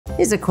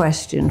Here's a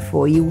question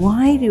for you.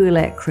 Why do we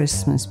let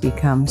Christmas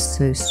become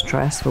so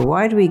stressful?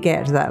 Why do we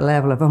get to that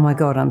level of, oh my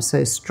God, I'm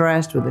so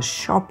stressed with the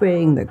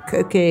shopping, the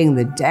cooking,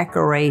 the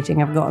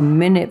decorating. I've got a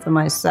minute for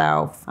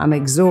myself. I'm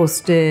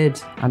exhausted.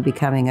 I'm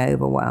becoming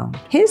overwhelmed.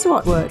 Here's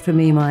what worked for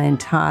me my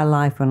entire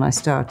life when I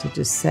started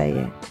to say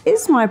it.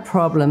 Is my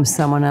problem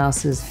someone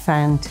else's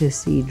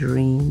fantasy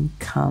dream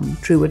come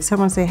true? Would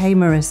someone say, hey,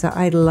 Marisa,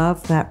 I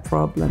love that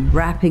problem.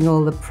 Wrapping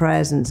all the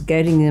presents,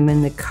 getting them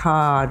in the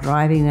car,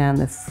 driving down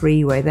the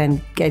freeway, then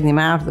getting them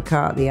out of the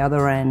car at the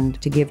other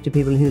end to give to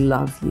people who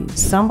love you.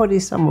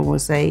 Someone will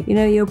say, you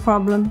know your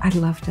problem? I'd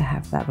love to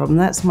have that problem.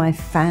 That's my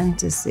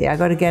fantasy. I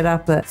got to get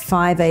up at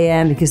 5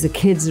 a.m. because the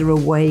kids are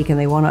awake and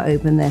they want to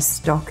open their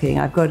stocking.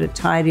 I've got to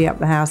tidy up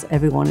the house.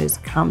 Everyone is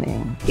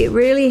coming. It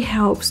really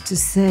helps to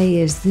say,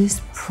 is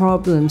this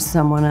problem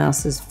someone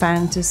else's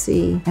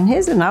fantasy? And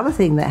here's another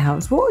thing that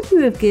helps. What would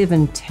you have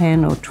given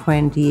 10 or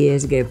 20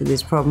 years ago for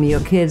this problem? Your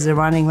kids are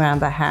running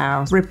around the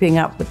house, ripping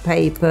up the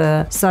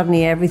paper.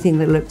 Suddenly everything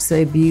that looks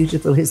so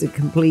beautiful is a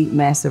complete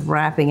mess of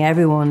wrapping.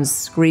 Everyone's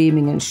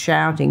screaming and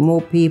shouting.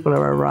 More people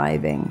are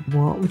arriving.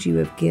 What would you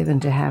have given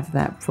to have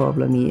that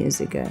problem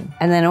years ago?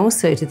 And then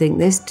also to think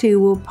this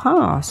too will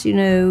pass. You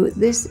know,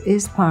 this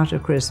is part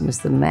of Christmas,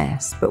 the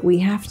mess, but we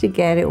have to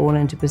get it all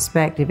into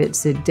perspective.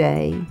 It's a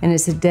day, and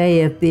it's a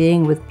day of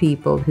being with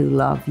people who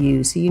love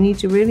you. So you need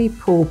to really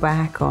pull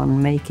back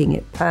on making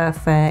it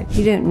perfect.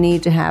 You don't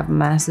need to have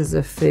masses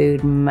of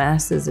food,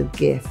 masses of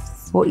gifts.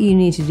 What you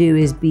need to do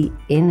is be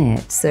in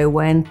it. So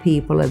when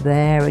people are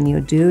there and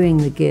you're doing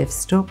the gifts,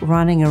 stop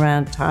running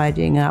around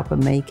tidying up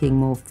and making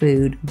more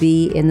food.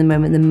 Be in the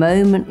moment. The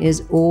moment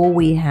is all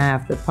we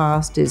have. The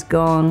past is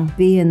gone.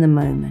 Be in the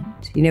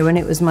moment. You know, when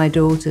it was my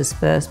daughter's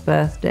first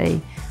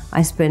birthday,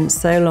 I spent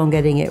so long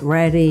getting it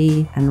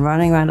ready and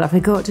running around. I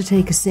forgot to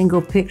take a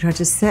single picture. I had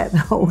to set the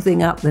whole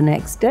thing up the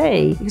next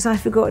day because I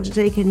forgot to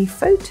take any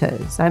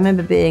photos. I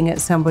remember being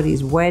at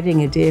somebody's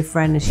wedding, a dear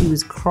friend, and she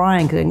was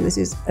crying, going, this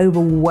is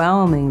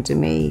overwhelming to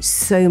me.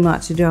 So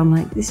much to do. I'm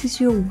like, this is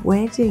your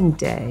wedding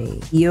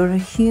day. You're a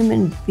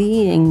human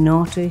being,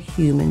 not a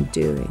human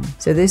doing.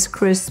 So this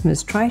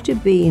Christmas, try to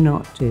be,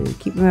 not do.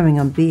 Keep remembering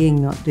I'm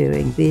being, not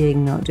doing,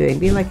 being, not doing.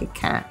 Be like a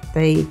cat.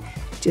 They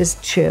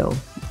just chill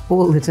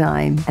all the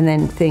time, and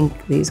then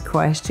think these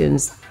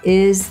questions.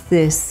 Is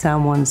this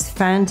someone's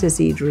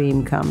fantasy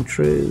dream come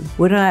true?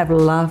 Would I have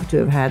loved to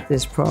have had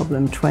this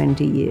problem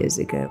 20 years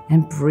ago?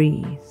 And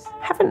breathe.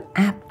 Have an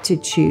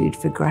aptitude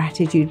for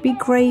gratitude. Be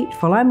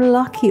grateful. I'm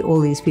lucky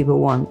all these people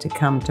want to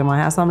come to my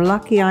house. I'm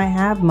lucky I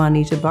have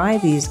money to buy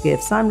these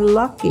gifts. I'm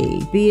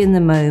lucky. Be in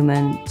the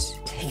moment.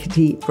 Take a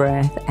deep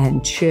breath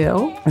and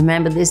chill.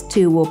 Remember, this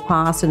too will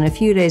pass. In a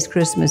few days,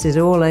 Christmas is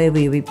all over.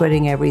 You'll be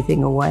putting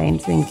everything away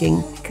and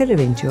thinking, could have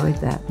enjoyed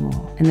that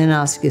more. And then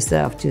ask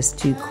yourself just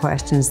 2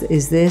 questions.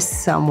 Is this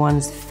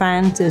someone's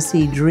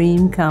fantasy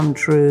dream come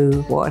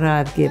true? What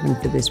I've given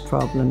for this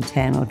problem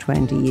 10 or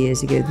 20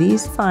 years ago?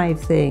 These 5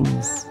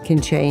 things can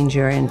change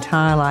your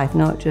entire life,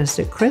 not just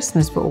at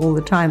Christmas, but all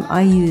the time.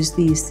 I use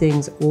these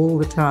things all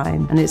the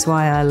time, and it's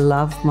why I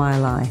love my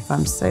life.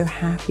 I'm so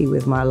happy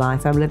with my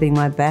life. I'm living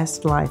my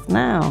best life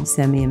now.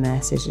 Send me a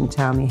message and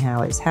tell me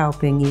how it's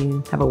helping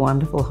you. Have a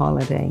wonderful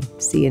holiday.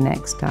 See you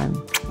next time.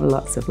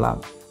 Lots of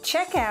love.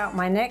 Check out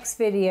my next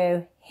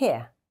video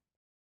here.